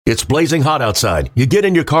It's blazing hot outside. You get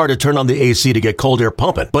in your car to turn on the AC to get cold air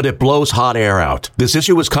pumping, but it blows hot air out. This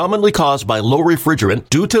issue is commonly caused by low refrigerant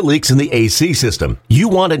due to leaks in the AC system. You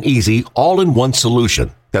want an easy, all-in-one solution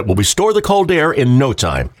that will restore the cold air in no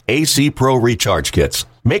time. AC Pro Recharge Kits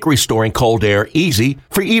make restoring cold air easy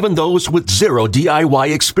for even those with zero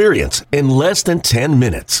DIY experience in less than 10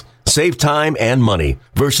 minutes. Save time and money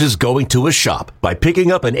versus going to a shop by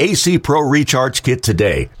picking up an AC Pro Recharge Kit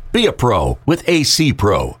today. Be a pro with AC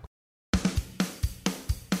Pro.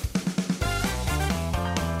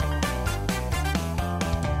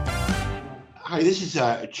 Hi, this is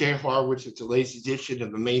Jay Horwitz. It's the latest edition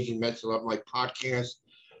of Amazing Mets Love Life podcast.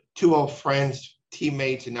 Two old friends,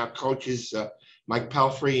 teammates, and now coaches, Mike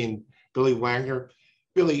Pelfrey and Billy Wagner.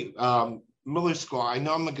 Billy, Miller School, I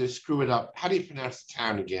know I'm going to screw it up. How do you pronounce the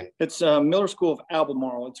town again? It's Miller School of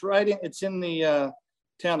Albemarle. It's in the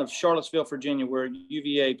town of Charlottesville, Virginia, where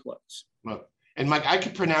UVA plays. And Mike, I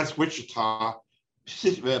could pronounce Wichita.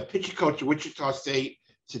 Pitching coach of Wichita State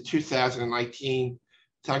to 2019.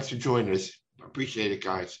 Thanks for joining us. I appreciate it,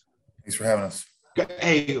 guys. Thanks for having us.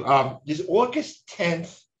 Hey, does August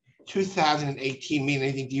 10th, 2018 mean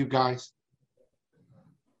anything to you guys?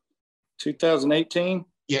 2018?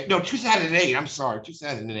 Yeah, no, 2008. I'm sorry,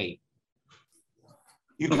 2008.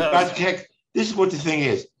 You guys, this is what the thing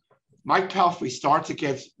is. Mike Pelfrey starts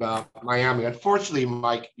against Miami. Unfortunately,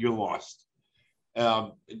 Mike, you lost.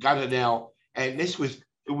 Got an L. And it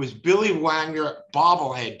was Billy Wagner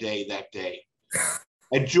bobblehead day that day.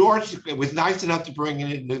 And George was nice enough to bring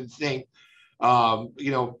in the thing. I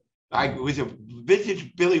was a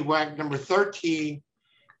vintage Billy Wagner, number 13.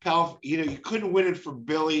 You couldn't win it for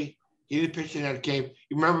Billy. He didn't pitch in that game.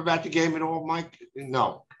 You remember about the game at all, Mike?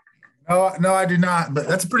 No, I do not. But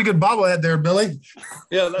that's a pretty good bobblehead there, Billy.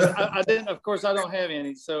 Yeah, I didn't. Of course, I don't have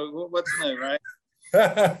any. So what's new, right?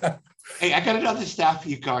 Hey, I got another stat for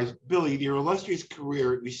you guys. Billy, your illustrious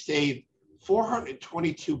career, you stayed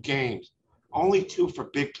 422 games, only 2 for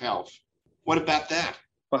Big Pelf. What about that?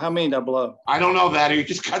 Well, how many did I blow? I don't know that. You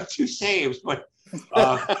just got 2 saves, but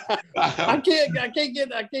I can't do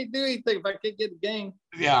anything if I can't get the game.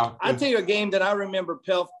 Yeah. I'll tell you a game that I remember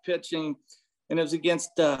Pelf pitching, and it was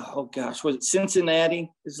against was it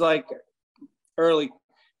Cincinnati? It's like early.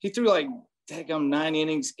 He threw like 9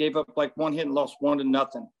 innings, gave up like 1 hit and lost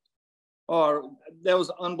 1-0. Oh, that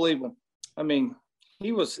was unbelievable. I mean,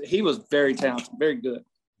 he was very talented, very good.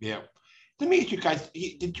 Yeah. Let me ask you guys,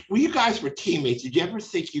 you guys were teammates. Did you ever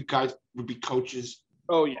think you guys would be coaches?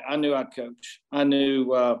 Oh yeah, I knew I'd coach. I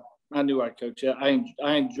knew I'd coach.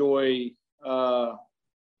 I enjoy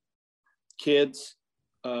kids.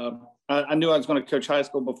 I knew I was going to coach high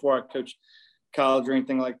school before I coached college or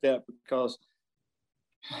anything like that, because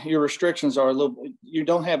your restrictions are you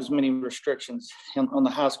don't have as many restrictions on the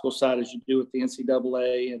high school side as you do with the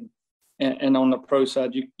NCAA and on the pro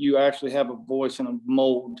side. You actually have a voice and a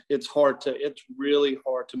mold. It's really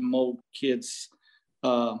hard to mold kids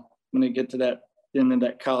when they get to that into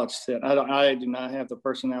that college set. I do not have the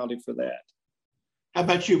personality for that. How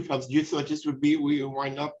about you, Phelps? You thought this would be where you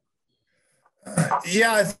wind up?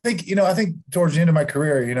 Yeah, I think towards the end of my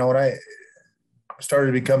career, when I started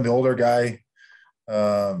to become the older guy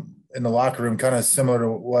in the locker room, kind of similar to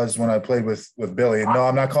what was when I played with Billy. And no,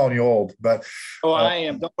 I'm not calling you old, but I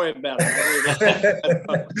am. Don't worry about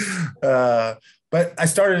it. But I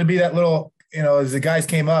started to be that little, as the guys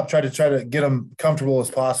came up, try to get them comfortable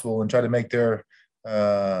as possible and try to make their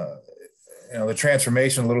the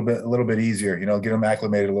transformation a little bit easier, get them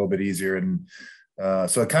acclimated a little bit easier. And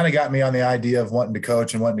so it kind of got me on the idea of wanting to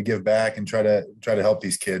coach and wanting to give back and try to help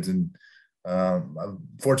these kids. And I'm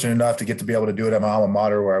fortunate enough to get to be able to do it at my alma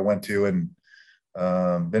mater where I went to, and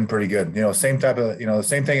been pretty good. Same type of, the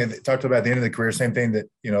same thing I talked about at the end of the career, same thing that,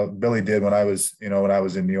 Billy did when I was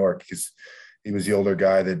in New York, because he was the older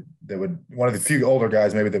guy that would, one of the few older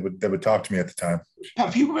guys maybe that would talk to me at the time.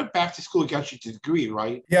 If you went back to school, got you to degree,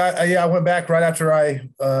 right? Yeah. I went back right after I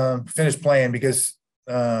finished playing, because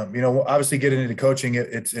obviously getting into coaching,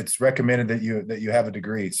 it's recommended that you have a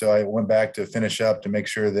degree. So I went back to finish up to make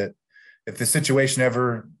sure that if the situation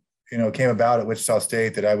ever, came about at Wichita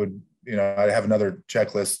State, that I would, I'd have another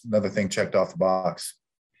checklist, another thing checked off the box.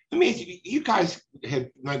 I mean, you guys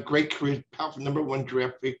had a great career. Powerful #1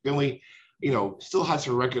 draft pick. Billy, still has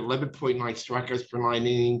a record, 11.9 strikeouts per 9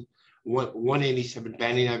 innings, 187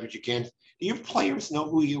 batting average against. Do your players know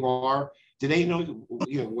who you are? Do they know,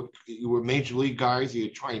 you were major league guys? You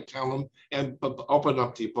try and tell them, and open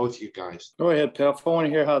up to both you guys. Go ahead, Pelf. I want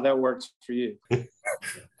to hear how that works for you.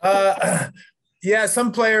 Yeah,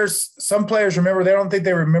 some players remember. They don't think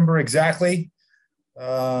they remember exactly.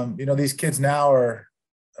 These kids now are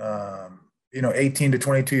 18 to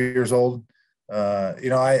 22 years old. I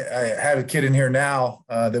have a kid in here now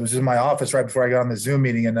that was in my office right before I got on the Zoom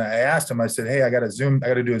meeting, and I asked him. I said, "Hey, I got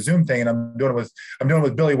to do a Zoom thing, and I'm doing it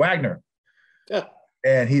with Billy Wagner." Yeah.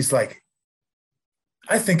 And he's like,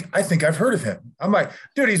 "I think I've heard of him." I'm like,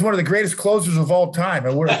 "Dude, he's one of the greatest closers of all time."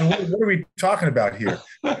 And what are we talking about here?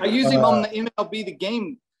 I use him on the MLB The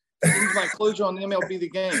Game. He's my closer on the MLB The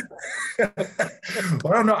Game.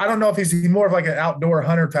 Well, I don't know if he's more of like an outdoor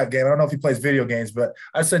hunter type game. I don't know if he plays video games, but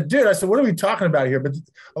I said, "Dude," what are we talking about here? But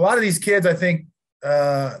a lot of these kids, I think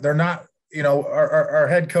they're not, our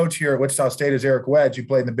head coach here at Wichita State is Eric Wedge, who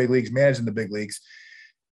played in the big leagues, managed in the big leagues.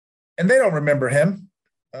 And they don't remember him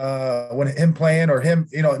when him playing or him,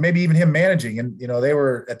 maybe even him managing. And, they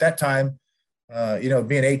were at that time,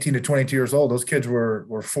 being 18 to 22 years old, those kids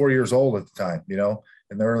were 4 years old at the time,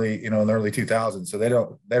 in the early 2000s. So they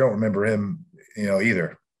don't remember him,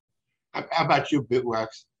 either. How about you,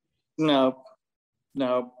 Bitwax? No.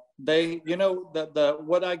 They,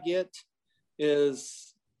 what I get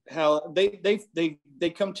is how they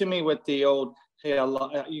come to me with the old, "Hey,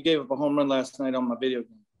 you gave up a home run last night on my video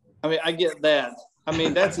game." I mean, I get that. I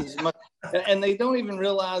mean, that's as much, and they don't even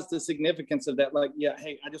realize the significance of that. Like, yeah,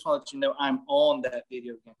 hey, I just want to let you know I'm on that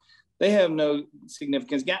video game. They have no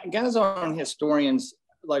significance. Guys aren't historians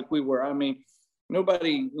like we were. I mean,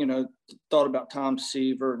 nobody, thought about Tom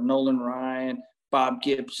Seaver, Nolan Ryan, Bob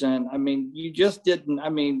Gibson. I mean, you just didn't. I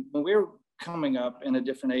mean, when we were coming up in a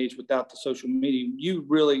different age without the social media, you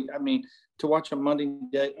really, to watch a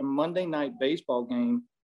Monday night baseball game,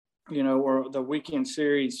 or the weekend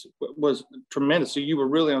series was tremendous. So you were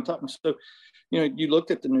really on top. And so, you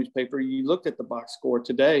looked at the newspaper, you looked at the box score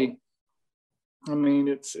today. I mean,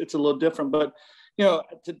 it's a little different, but,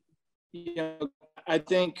 I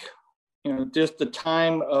think, just the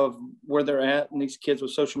time of where they're at and these kids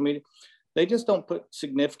with social media, they just don't put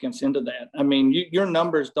significance into that. I mean, your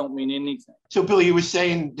numbers don't mean anything. So, Billy, you were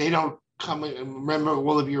saying they don't come and remember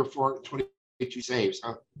all of your 422 saves,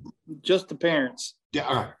 huh? Just the parents.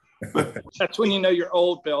 Yeah. That's when you're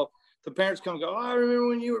old, Bill. The parents come and go, "Oh, I remember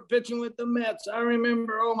when you were pitching with the Mets. I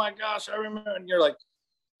remember. Oh my gosh, I remember." And you're like,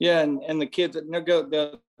 "Yeah." And the kids,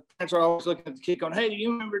 the parents are always looking at the kid going, "Hey, do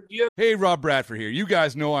you remember?" Hey, Rob Bradford here. You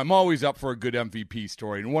guys know I'm always up for a good MVP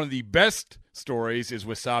story, and one of the best stories is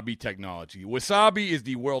Wasabi Technology. Wasabi is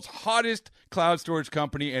the world's hottest cloud storage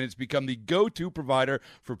company, and it's become the go-to provider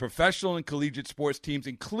for professional and collegiate sports teams,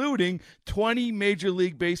 including 20 Major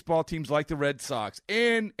League Baseball teams like the Red Sox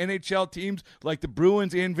and NHL teams like the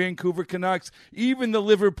Bruins and Vancouver Canucks. Even the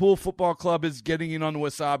Liverpool Football Club is getting in on the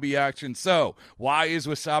Wasabi action. So, why is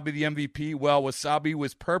Wasabi the MVP? Well, Wasabi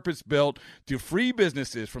was purpose-built to free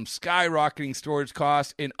businesses from skyrocketing storage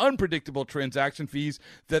costs and unpredictable transaction fees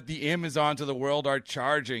that the Amazons of the world are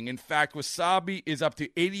charging. In fact, Wasabi is up to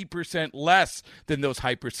 80% less than those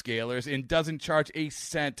hyperscalers and doesn't charge a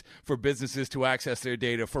cent for businesses to access their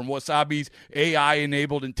data. From Wasabi's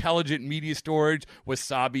AI-enabled intelligent media storage,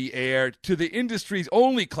 Wasabi Air, to the industry's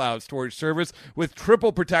only cloud storage service with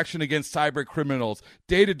triple protection against cyber criminals,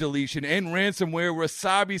 data deletion, and ransomware,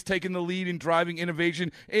 Wasabi's taken the lead in driving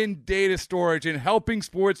innovation in data storage and helping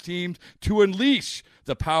sports teams to unleash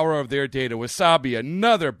the power of their data. Wasabi,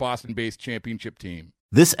 another Boston-based championship team.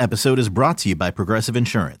 This episode is brought to you by Progressive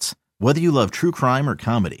Insurance. Whether you love true crime or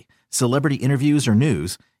comedy, celebrity interviews or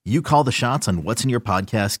news, you call the shots on what's in your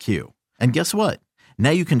podcast queue. And guess what? Now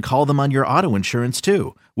you can call them on your auto insurance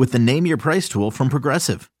too with the Name Your Price tool from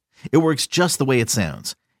Progressive. It works just the way it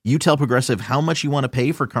sounds. You tell Progressive how much you want to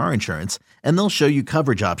pay for car insurance, and they'll show you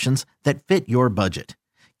coverage options that fit your budget.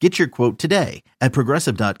 Get your quote today at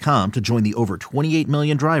Progressive.com to join the over 28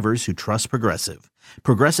 million drivers who trust Progressive.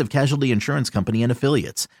 Progressive Casualty Insurance Company and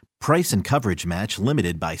Affiliates. Price and coverage match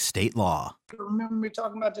limited by state law. Remember me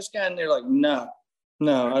talking about this guy? And they're like, no,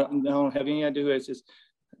 I don't have any idea who it is.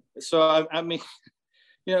 So, I mean,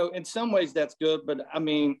 in some ways that's good, but I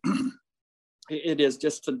mean, it is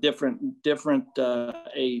just a different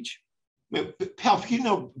age.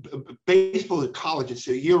 Pal, baseball at college is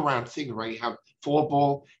a year-round thing, right? You have fall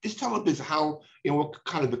ball. Just tell us how, what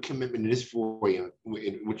kind of a commitment it is for you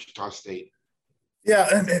in Wichita State. Yeah,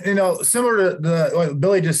 and similar to what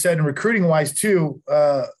Billy just said, and recruiting-wise too,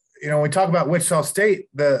 when we talk about Wichita State,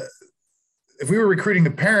 if we were recruiting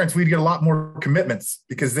the parents, we'd get a lot more commitments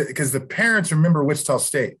because the parents remember Wichita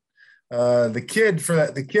State. The kid's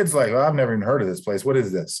like, well, I've never even heard of this place. What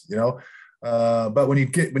is this? But when you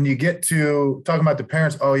get to talking about the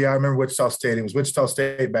parents, oh yeah, I remember Wichita State. It was Wichita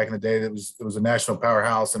State back in the day. It was a national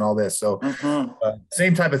powerhouse and all this. So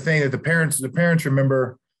same type of thing that the parents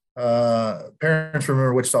remember. Parents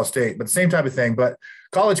remember Wichita State, but the same type of thing. But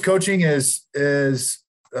college coaching is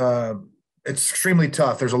extremely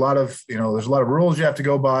tough. There's a lot of rules you have to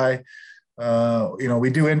go by. We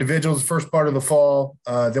do individuals the first part of the fall.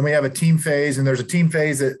 Then we have a team phase, and there's a team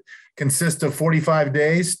phase that consists of 45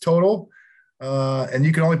 days total. And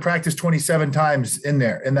you can only practice 27 times in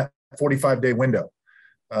that 45-day window.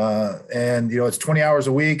 It's 20 hours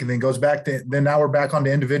a week, and then goes back to, then now we're back onto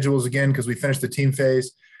individuals again, because we finished the team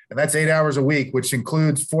phase, and that's 8 hours a week, which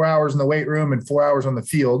includes 4 hours in the weight room and 4 hours on the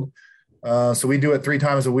field. So we do it 3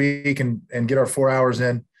 times a week and get our 4 hours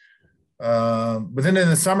in. But then in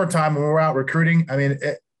the summertime, when we're out recruiting, I mean,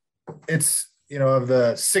 it's, of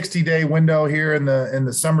the 60-day window here in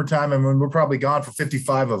the summertime, and we're probably gone for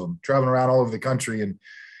 55 of them, traveling around all over the country. And,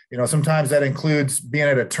 sometimes that includes being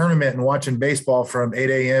at a tournament and watching baseball from 8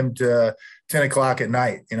 a.m. to 10 o'clock at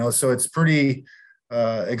night, so it's pretty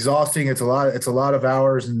exhausting. It's a lot of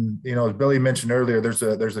hours. And, as Billy mentioned earlier, there's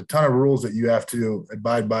a ton of rules that you have to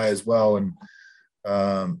abide by as well. And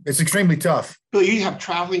it's extremely tough. Billy, you have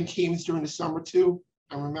traveling teams during the summer too,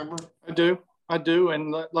 I remember. I do.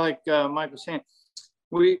 And like Mike was saying,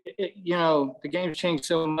 the game's changed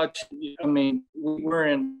so much. I mean, we're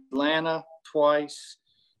in Atlanta twice.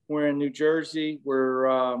 We're in New Jersey.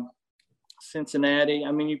 We're Cincinnati.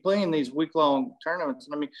 I mean, you play in these week-long tournaments.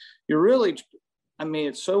 I mean,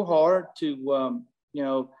 it's so hard to,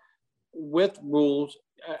 with rules.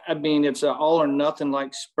 I mean, it's an all or nothing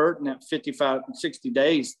like spurt in that 55 and 60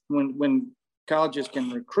 days when colleges can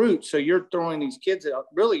recruit. So you're throwing these kids out.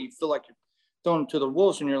 Really, you feel like you're throwing them to the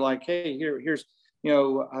wolves, and you're like, hey, here's a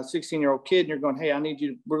 16-year-old kid, and you're going, hey, I need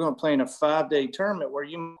you. We're going to play in a 5-day tournament where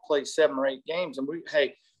you play 7 or 8 games, and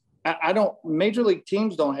major league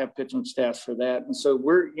teams don't have pitching staffs for that. And so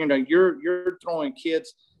you're throwing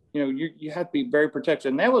kids, you have to be very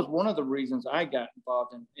protected. And that was one of the reasons I got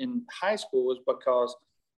involved in high school, was because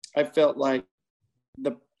I felt like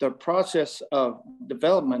the process of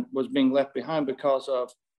development was being left behind because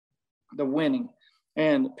of the winning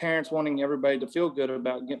and parents wanting everybody to feel good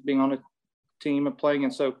about being on a team and playing.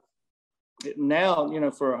 And so now,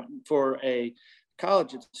 for a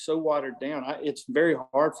college, it's so watered down. It's very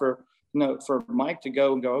hard for Mike to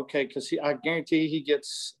go, okay, because I guarantee he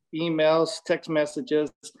gets emails, text messages,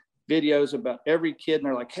 videos about every kid, and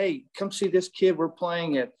they're like, hey, come see this kid. We're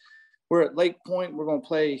at Lake Point. We're going to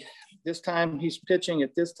play this time. He's pitching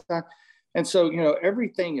at this time. And so,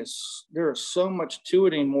 everything there is so much to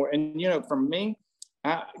it anymore. And, for me,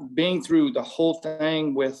 being through the whole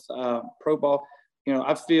thing with pro ball,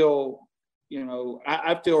 I feel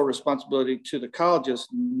a responsibility to the colleges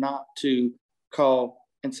not to call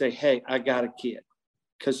and say, hey, I got a kid.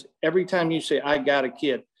 Because every time you say, I got a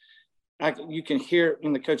kid, you can hear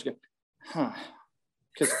in the coach go,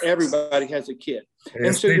 because everybody has a kid. Yes,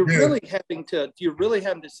 and so you're really having to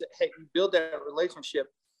say, hey, you build that relationship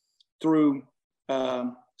through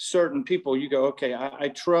certain people. You go, okay, I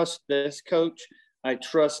trust this coach. I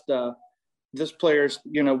trust this player's,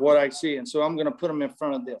 what I see. And so I'm going to put them in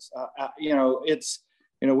front of this. I've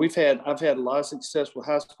had a lot of success with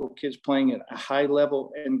high school kids playing at a high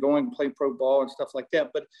level and going to play pro ball and stuff like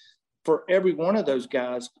that. But for every one of those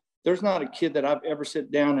guys, there's not a kid that I've ever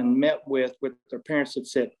sat down and met with their parents that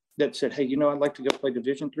said, hey, I'd like to go play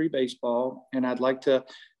Division III baseball, and I'd like to,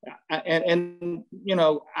 I'm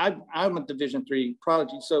a Division III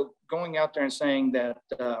prodigy. So going out there and saying that,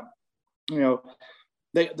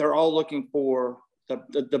 they're all looking for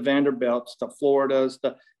the Vanderbilts, the Floridas,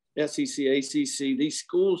 the SEC, ACC, these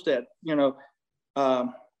schools that,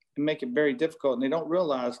 make it very difficult, and they don't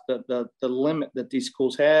realize the limit that these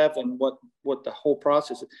schools have and what the whole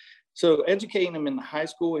process is. So educating them in the high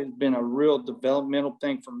school has been a real developmental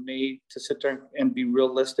thing for me, to sit there and be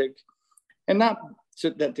realistic, and not so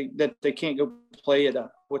that they can't go play at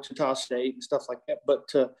Wichita State and stuff like that, but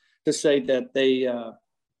to say that they,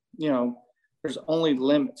 there's only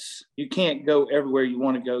limits. You can't go everywhere you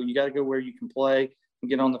want to go. You got to go where you can play and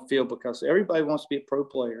get on the field, because everybody wants to be a pro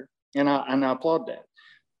player, and I applaud that.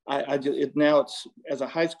 Now as a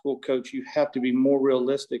high school coach, you have to be more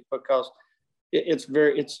realistic, because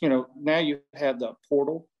now you have the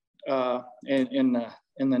portal and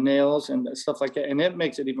the nails and stuff like that, and it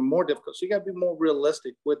makes it even more difficult. So you got to be more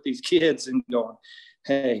realistic with these kids and going,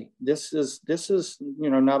 hey, this is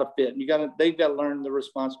not a fit. They've got to learn the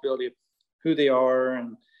responsibility of who they are,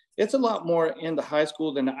 and it's a lot more into high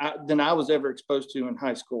school than I was ever exposed to in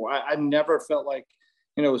high school. I never felt like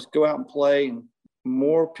it was go out and play, and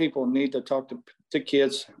more people need to talk to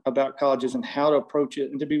kids about colleges and how to approach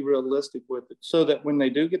it and to be realistic with it, so that when they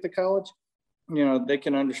do get to college, they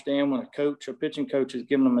can understand when a pitching coach is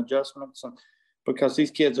giving them adjustments, because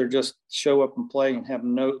these kids are just show up and play and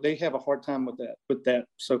they have a hard time with that.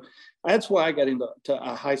 So that's why I got into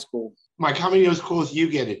high school. Mike, how many of those calls you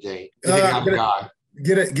get a day? They got a guy.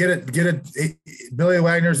 Get it. Billy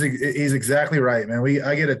Wagner's, he's exactly right, man.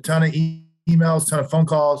 I get a ton of emails, ton of phone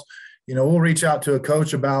calls. We'll reach out to a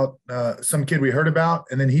coach about some kid we heard about,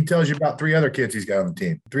 and then he tells you about 3 other kids he's got on the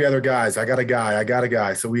team, 3 other guys. I got a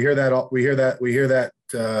guy. So we hear that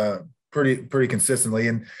pretty consistently.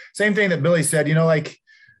 And same thing that Billy said, like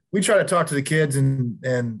we try to talk to the kids and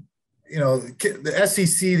the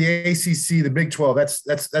SEC, the ACC, the Big 12,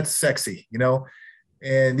 that's sexy,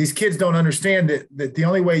 and these kids don't understand that the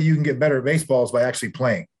only way you can get better at baseball is by actually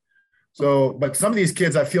playing. So, but some of these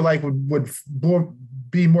kids I feel like would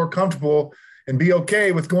be more comfortable and be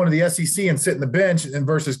okay with going to the SEC and sitting the bench and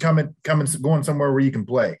versus going somewhere where you can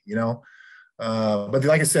play, but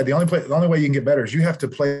like I said, the only way you can get better is you have to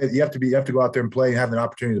play. You have to go out there and play and have an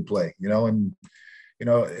opportunity to play, and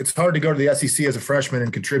it's hard to go to the SEC as a freshman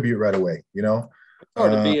and contribute right away. It's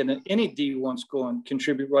hard to be in any D1 school and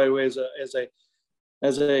contribute right away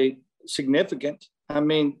as a significant. I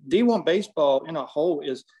mean, D1 baseball in a whole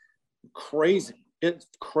is crazy. It's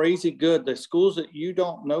crazy good. The schools that you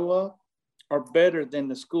don't know of are better than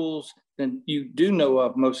the schools than you do know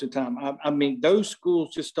of most of the time. I mean, those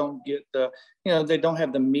schools just don't get they don't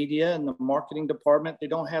have the media and the marketing department. They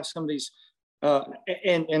don't have some of these.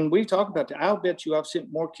 And we've talked about that. I'll bet you I've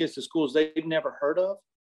sent more kids to schools they've never heard of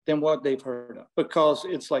than what they've heard of, because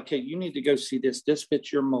it's like, hey, you need to go see this. This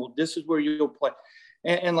fits your mold. This is where you'll play.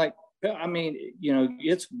 And like, I mean,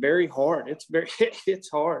 it's very hard. It's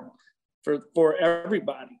hard for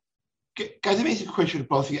everybody. Guys, let me ask a question to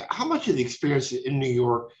both of you. How much of the experience in New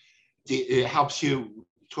York it helps you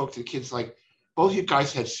talk to the kids? Like, both you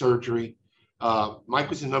guys had surgery. Mike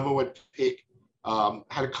was the #1 pick.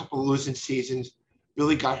 Had a couple of losing seasons.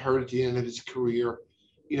 Billy got hurt at the end of his career.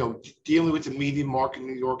 Dealing with the media market in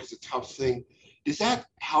New York is a tough thing. Does that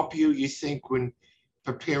help you think, when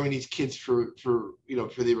preparing these kids for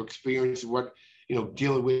their experience and what,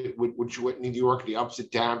 dealing with New York, the ups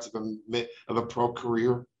and downs of a pro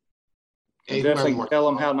career? Definitely tell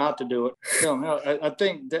them how not to do it. Tell them how. I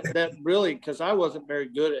think that really, because I wasn't very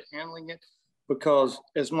good at handling it, because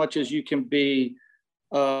as much as you can be,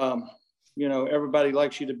 everybody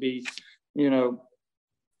likes you to be,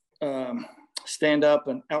 stand up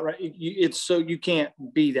and outright. It's so you can't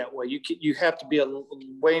be that way. You have to be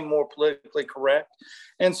way more politically correct.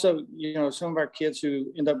 And so, some of our kids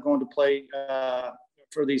who end up going to play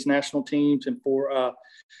for these national teams and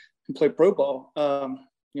play pro ball,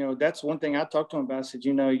 that's one thing I talked to them about. I said,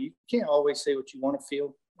 you can't always say what you want to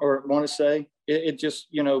feel or want to say. It just,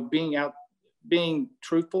 being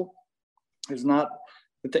truthful is not.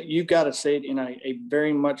 You got to say it in a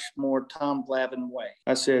very much more Tom Glavine way.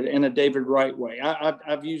 I said in a David Wright way.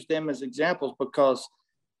 I've used them as examples because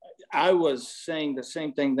I was saying the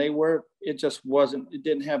same thing they were. It just wasn't. It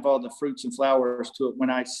didn't have all the fruits and flowers to it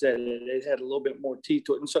when I said it. It had a little bit more teeth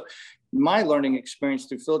to it. And so my learning experience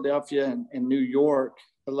through Philadelphia and New York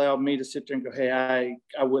allowed me to sit there and go, hey,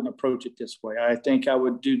 I wouldn't approach it this way. I think I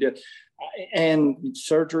would do that. And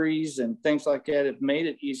surgeries and things like that have made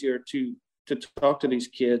it easier to talk to these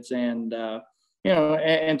kids and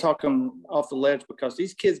talk them off the ledge, because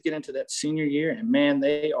these kids get into that senior year and man,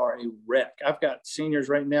 they are a wreck. I've got seniors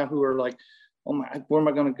right now who are like, oh my, where am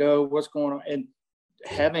I going to go? What's going on? And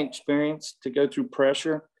having experience to go through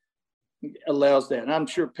pressure allows that. And I'm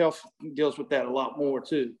sure Pelf deals with that a lot more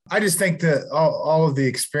too. I just think that all of the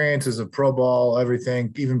experiences of pro ball,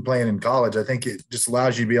 everything, even playing in college, I think it just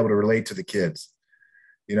allows you to be able to relate to the kids.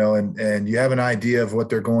 And you have an idea of what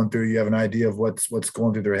they're going through. You have an idea of what's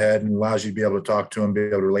going through their head, and allows you to be able to talk to them, be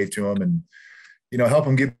able to relate to them, and, help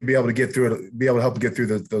them be able to get through it, be able to help them get through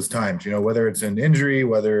those times, whether it's an injury,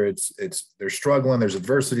 whether it's they're struggling, there's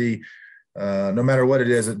adversity, no matter what it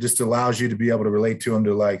is, it just allows you to be able to relate to them,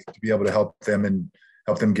 to be able to help them and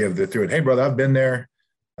help them get through it. Hey, brother, I've been there.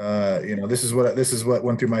 This is what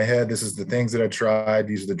went through my head. This is the things that I tried.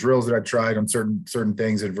 These are the drills that I tried on certain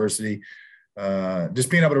things, adversity.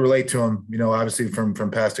 Just being able to relate to them, obviously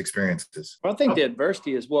from past experiences. I think the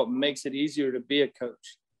adversity is what makes it easier to be a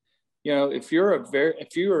coach. If you've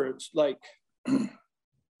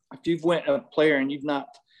went a player and you've not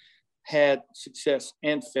had success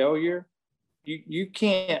and failure, you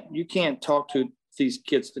can't talk to these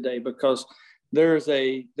kids today, because there's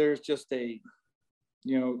just a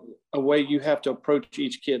way you have to approach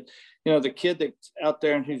each kid. The kid that's out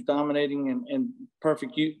there and who's dominating and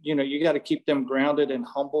perfect, you got to keep them grounded and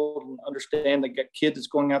humbled and understand the kid that's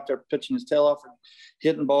going out there pitching his tail off and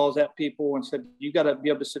hitting balls at people, and said, you got to be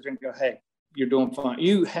able to sit there and go, hey, you're doing fine.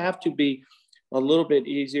 You have to be a little bit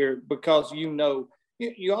easier, because you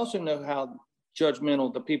also know how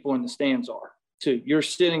judgmental the people in the stands are. too. You're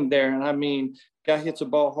sitting there, and I mean, guy hits a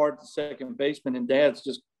ball hard to second baseman, and dad's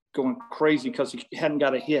just going crazy because he hadn't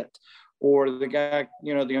got a hit. Or the guy,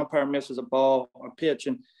 the umpire misses a ball, a pitch,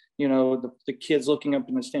 and, the kid's looking up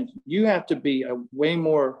in the stands. You have to be way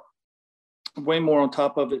more on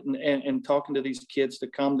top of it and talking to these kids to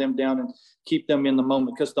calm them down and keep them in the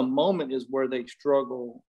moment, because the moment is where they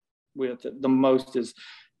struggle with it the most. Is,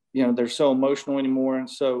 they're so emotional anymore. And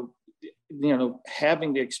so,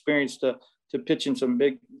 having the experience to pitch in some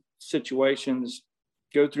big situations,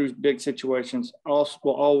 go through big situations, also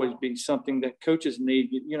will always be something that coaches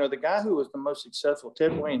need. The guy who was the most successful,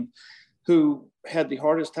 Ted Wayne, who had the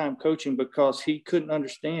hardest time coaching because he couldn't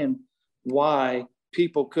understand why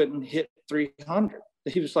people couldn't hit 300.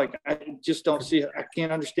 He was like, I just don't see it. I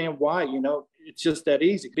can't understand why, it's just that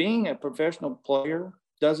easy. Being a professional player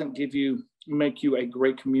doesn't make you a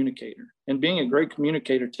great communicator. And being a great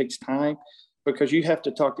communicator takes time, because you have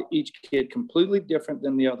to talk to each kid completely different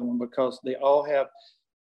than the other one, because they all have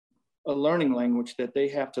a learning language that they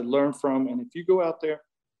have to learn from. And if you go out there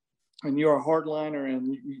and you're a hardliner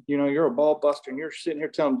and, you're a ball buster and you're sitting here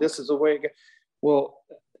telling them this is the way it goes, well,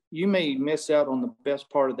 you may miss out on the best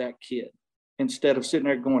part of that kid, instead of sitting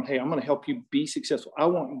there going, hey, I'm going to help you be successful. I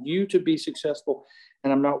want you to be successful,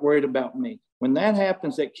 and I'm not worried about me. When that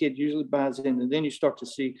happens, that kid usually buys in, and then you start to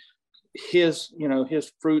see his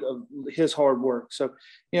fruit of his hard work. So,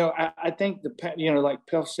 I think like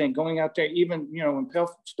Pelf saying, going out there, even, when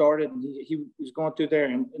Pelf started and he was going through there,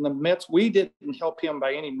 and the Mets, we didn't help him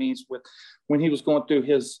by any means with when he was going through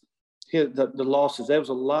the losses. There was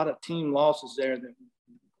a lot of team losses there that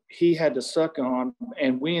he had to suck on,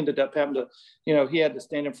 and we ended up having to, he had to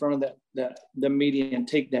stand in front of the media and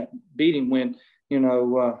take that beating when,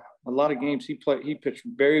 a lot of games he pitched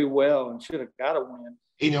very well and should have got a win.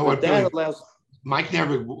 What that Billy, allows Mike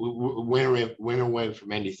never went away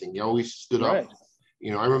from anything. He always stood up.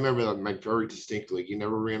 I remember that, Mike, very distinctly. He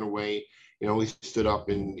never ran away. He always stood up,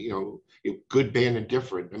 and good, bad, and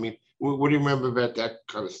different. I mean, what do you remember about that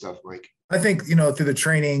kind of stuff, Mike? I think through the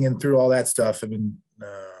training and through all that stuff. I mean,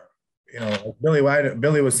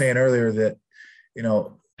 Billy was saying earlier that,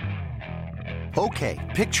 Okay,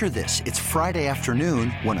 picture this. It's Friday afternoon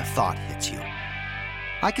when a thought hits you.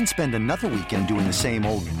 I can spend another weekend doing the same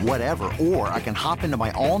old whatever, or I can hop into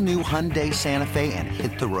my all-new Hyundai Santa Fe and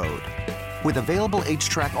hit the road. With available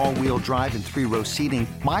H-Track all-wheel drive and 3-row seating,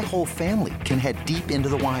 my whole family can head deep into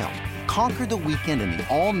the wild. Conquer the weekend in the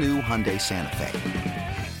all-new Hyundai Santa Fe.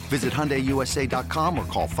 Visit HyundaiUSA.com or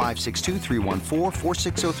call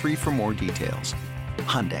 562-314-4603 for more details.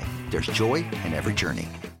 Hyundai, there's joy in every journey.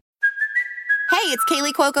 Hey, it's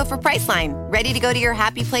Kaylee Cuoco for Priceline. Ready to go to your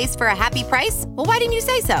happy place for a happy price? Well, why didn't you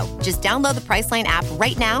say so? Just download the Priceline app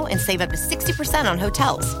right now and save up to 60% on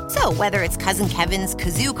hotels. So whether it's Cousin Kevin's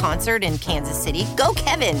Kazoo Concert in Kansas City, go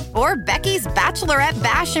Kevin, or Becky's Bachelorette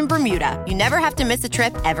Bash in Bermuda, you never have to miss a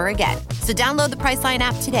trip ever again. So download the Priceline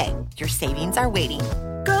app today. Your savings are waiting.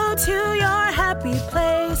 Go to your happy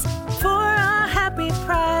place for a happy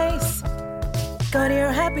price. Go to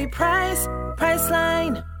your happy price,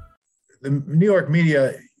 Priceline. The New York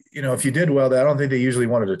media, if you did well, I don't think they usually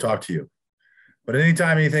wanted to talk to you. But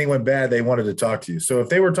anytime anything went bad, they wanted to talk to you. So if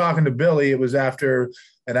they were talking to Billy, it was after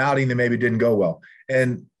an outing that maybe didn't go well.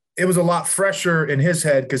 And it was a lot fresher in his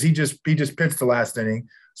head because he just pitched the last inning.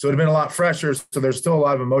 So it had been a lot fresher. So there's still a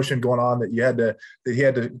lot of emotion going on that he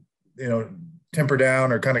had to temper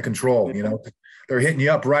down or kind of control. They're hitting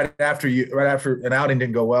you up right after an outing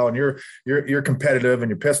didn't go well, and you're competitive and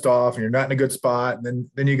you're pissed off and you're not in a good spot, and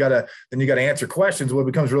then you gotta answer questions. Well,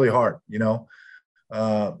 it becomes really hard,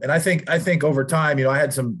 And I think over time, I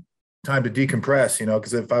had some time to decompress,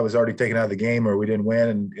 because if I was already taken out of the game or we didn't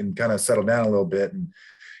win and kind of settle down a little bit. And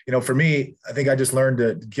for me, I think I just learned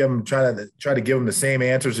to try to give them the same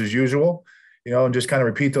answers as usual. And just kind of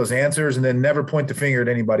repeat those answers and then never point the finger at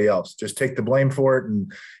anybody else. Just take the blame for it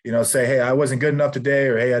and, say, hey, I wasn't good enough today,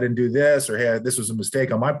 or, hey, I didn't do this, or, hey, this was a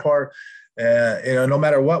mistake on my part. No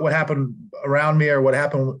matter what happened around me or what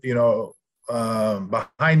happened,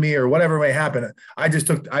 behind me or whatever may happen, I just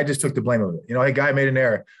took the blame of it. Hey, guy made an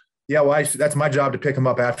error. Yeah, well, that's my job to pick him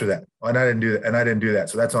up after that. And I didn't do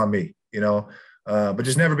that. So that's on me, but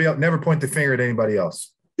just never point the finger at anybody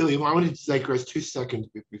else. Billy, I want to digress 2 seconds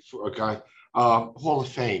before a guy. Hall of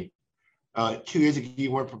Fame. 2 years ago,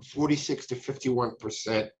 you went from 46 to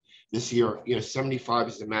 51%. This year, 75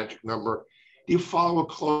 is the magic number. Do you follow it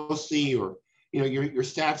closely, or your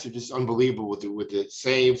stats are just unbelievable with the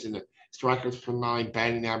saves and the strikeouts per nine,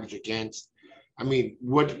 batting average against? I mean,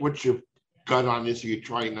 what's your gut on this? Are you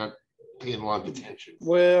trying not paying a lot of attention?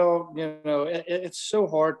 Well, it's so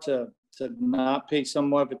hard to said, not pay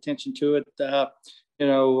somewhat of attention to it.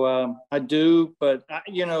 I do, but I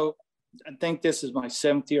think this is my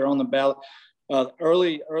 7th year on the ballot.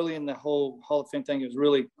 Early in the whole Hall of Fame thing, it was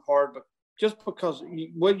really hard, but just because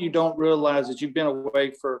what you don't realize is you've been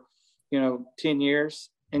away for, 10 years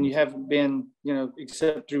and you haven't been,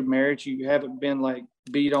 except through marriage, you haven't been like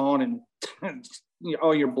beat on and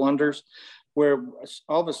all your blunders, where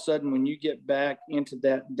all of a sudden when you get back into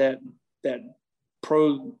that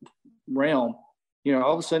pro realm,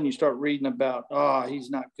 all of a sudden you start reading about, he's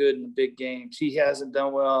not good in the big games. He hasn't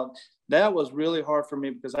done well. That was really hard for me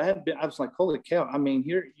because I was like, holy cow. I mean,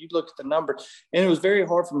 here you look at the numbers, and it was very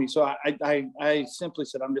hard for me. So I simply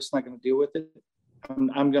said, I'm just not going to deal with it.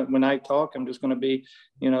 I'm going, when I talk, I'm just going to be,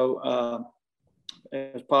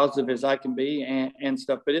 as positive as I can be and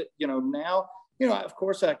stuff. But now, of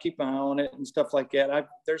course I keep an eye on it and stuff like that.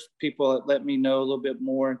 There's people that let me know a little bit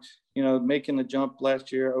more, making the jump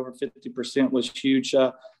last year over 50% was huge.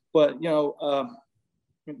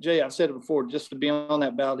 Jay, I've said it before, just to be on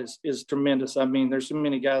that ballot is tremendous. I mean, there's so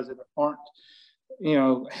many guys that aren't,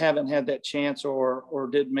 haven't had that chance or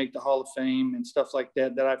didn't make the Hall of Fame and stuff like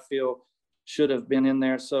that I feel should have been in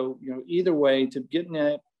there. So, either way, to get in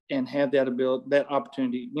that and have that ability, that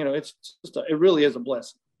opportunity, it's just it really is a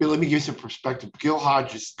blessing. Let me give you some perspective. Gil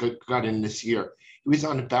Hodges got in this year. He was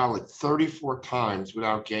on the ballot 34 times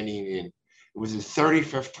without getting in. It was his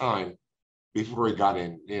 35th time before he got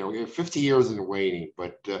in. 50 years in the waiting,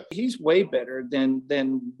 but he's way better than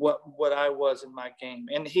what I was in my game,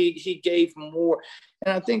 and he gave more.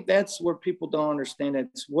 And I think that's where people don't understand.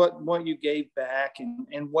 It's what you gave back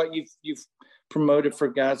and what you've promoted for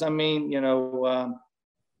guys. I mean, you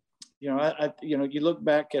look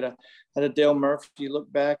back at a Dale Murphy, you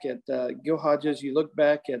look back at Gil Hodges, you look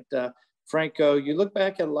back at Franco, you look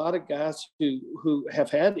back at a lot of guys who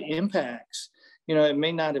have had impacts. It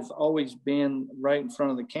may not have always been right in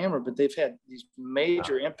front of the camera, but they've had these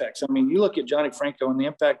major impacts. I mean, you look at Johnny Franco and the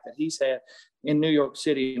impact that he's had in New York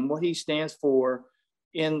City and what he stands for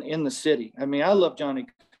in the city. I mean, I love Johnny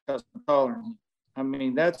because I'm taller than him. I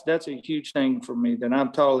mean, that's a huge thing for me, that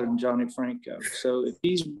I'm taller than Johnny Franco. So if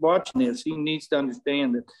he's watching this, he needs to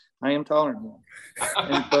understand that I am taller than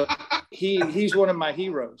him. But he's one of my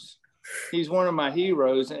heroes. He's one of my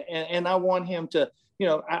heroes, and I want him to.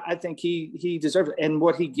 I think he deserves it. And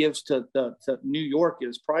what he gives to New York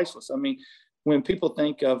is priceless. I mean, when people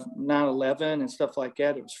think of 9/11 and stuff like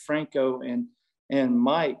that, it was Franco and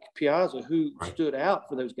Mike Piazza who stood out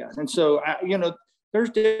for those guys. And so, there's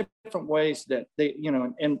different ways that they,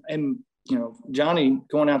 and Johnny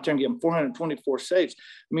going out there and getting 424 saves.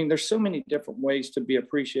 I mean, there's so many different ways to be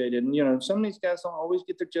appreciated. And, some of these guys don't always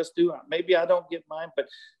get their just due. Maybe I don't get mine, but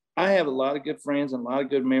I have a lot of good friends and a lot of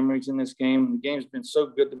good memories in this game. And the game's been so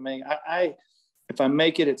good to me. If I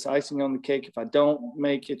make it, it's icing on the cake. If I don't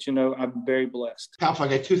make it, I'm very blessed. Palf, I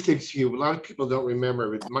got two things for you. A lot of people don't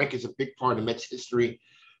remember, but Mike is a big part of Mets history.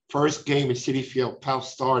 First game at Citi Field, Palf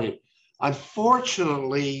started.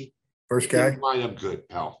 Unfortunately, first guy. I'm good,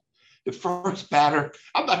 Palf. The first batter,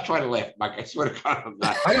 I'm not trying to laugh, Mike. I swear to God, I'm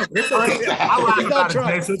not. It's okay. I'll laugh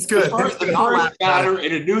about it, so it's good. The first batter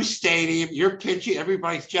in a new stadium, you're pitching,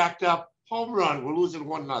 everybody's jacked up. Home run, we're losing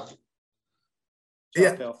 1-0.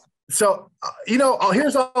 Yeah. So,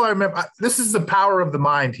 here's all I remember. This is the power of the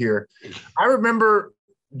mind here. I remember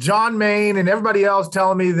John Maine and everybody else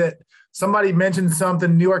telling me that somebody mentioned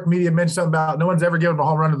something, New York media mentioned something about no one's ever given a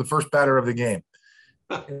home run to the first batter of the game.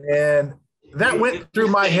 And that went through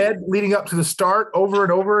my head leading up to the start over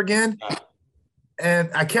and over again. And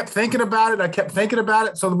I kept thinking about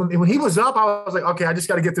it. So when he was up, I was like, okay, I just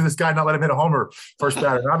got to get through this guy and not let him hit a homer first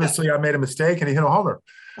batter. And obviously I made a mistake and he hit a homer.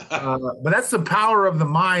 But that's the power of the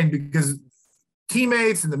mind, because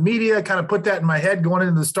teammates and the media kind of put that in my head going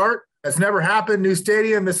into the start. That's never happened. New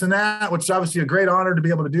stadium, this and that, which is obviously a great honor to be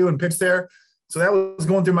able to do and pitch there. So that was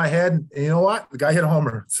going through my head. And you know what? The guy hit a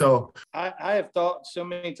homer. So I have thought so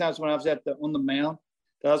many times when I was on the mound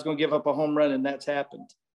that I was going to give up a home run, and that's happened.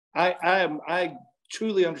 I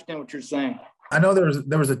truly understand what you're saying. I know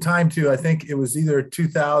there was a time too. I think it was either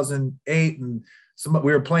 2008, and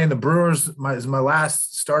we were playing the Brewers. It was my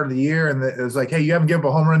last start of the year, and it was like, hey, you haven't given up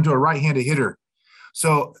a home run to a right-handed hitter.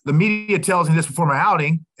 So the media tells me this before my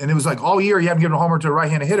outing, and it was like all year you haven't given a homer to a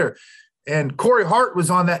right-handed hitter. And Corey Hart was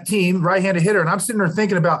on that team, right-handed hitter, and I'm sitting there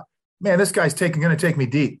thinking about, man, this guy's going to take me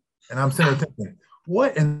deep. And I'm sitting there thinking,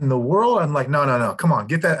 what in the world? I'm like, no, come on,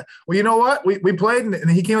 get that. Well, you know what? We played, and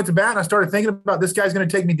he came up to bat, and I started thinking about this guy's going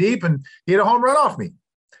to take me deep, and he hit a home run off me.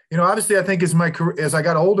 obviously I think as I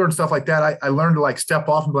got older and stuff like that, I learned to like step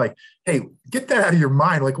off and be like, hey, get that out of your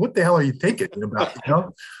mind. Like, what the hell are you thinking about?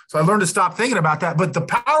 So I learned to stop thinking about that. But the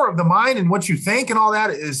power of the mind and what you think and all that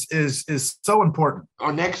is so important.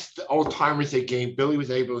 Our next Old Timers Day game, Billy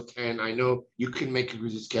was able to attend. I know you couldn't make a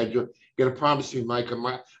schedule. You got to promise me, Mike, I'm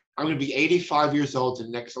going to be 85 years old in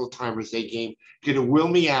the next Old Timers Day game. You're going to will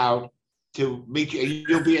me out to meet you.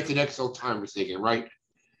 You'll be at the next Old Timers Day game, right?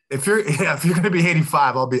 If you're going to be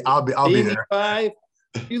 85, I'll be there. 85.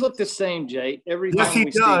 You look the same, Jay. Every yes, he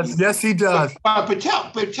does. Yes, he does. But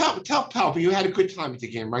tell Palper, you had a good time at the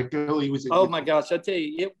game, right, Billy? Oh my gosh, I tell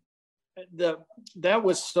you, that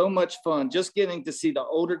was so much fun. Just getting to see the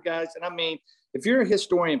older guys, and I mean, if you're a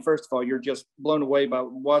historian, first of all, you're just blown away by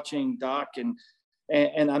watching Doc and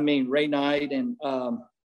I mean Ray Knight and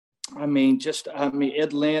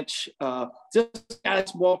Ed Lynch, just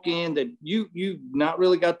guys walk in that you not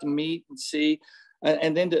really got to meet and see,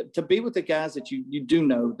 and then to be with the guys that you do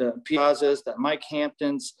know, the Piazzas, the Mike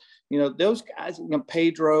Hamptons, those guys,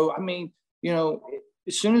 Pedro. I mean,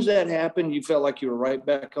 as soon as that happened, you felt like you were right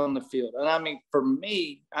back on the field. And I mean, for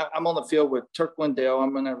me, I'm on the field with Turk Lindell.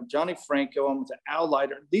 I'm going to have Johnny Franco. I'm with Al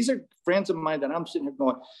Leiter. These are friends of mine that I'm sitting here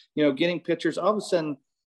going, getting pictures. All of a sudden,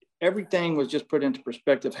 everything was just put into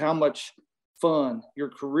perspective, how much fun your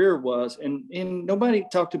career was. And nobody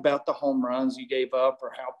talked about the home runs you gave up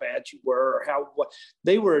or how bad you were or what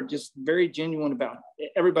they were just very genuine about.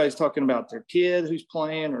 Everybody's talking about their kid who's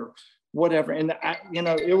playing or whatever. And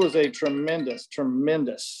it was a tremendous.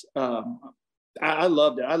 I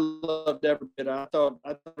loved it. I loved every bit. I thought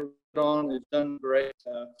it's done great.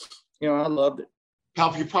 I loved it.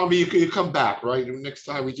 Palp, you could come back, right? Next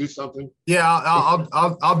time we do something. Yeah,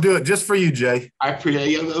 I'll do it just for you, Jay. I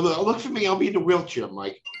appreciate it. Look for me. I'll be in the wheelchair,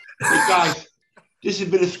 Mike. Hey, guys, this has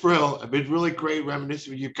been a thrill. I've been really great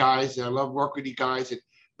reminiscing with you guys. And I love working with you guys.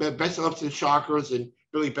 And best of luck to the Shockers, and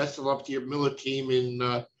Billy, best of luck to your Miller team. And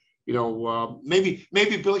maybe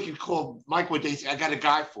Billy can call Mike one day and say, I got a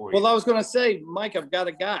guy for you. Well, I was going to say, Mike, I've got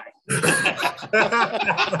a guy.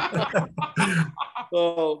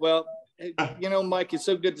 Well, Mike, it's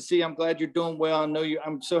so good to see you. I'm glad you're doing well.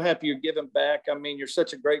 I'm so happy you're giving back. I mean, you're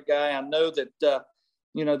such a great guy. I know that,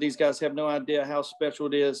 these guys have no idea how special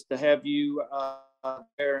it is to have you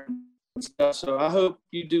there and stuff. So I hope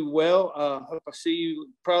you do well. Hope I see you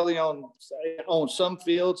probably on some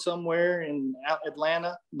field somewhere in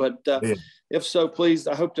Atlanta. But if so, please,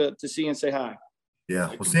 I hope to see you and say hi. Yeah.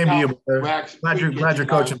 Well, same to you, brother. Glad you're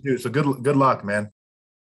coaching too. So good luck, man.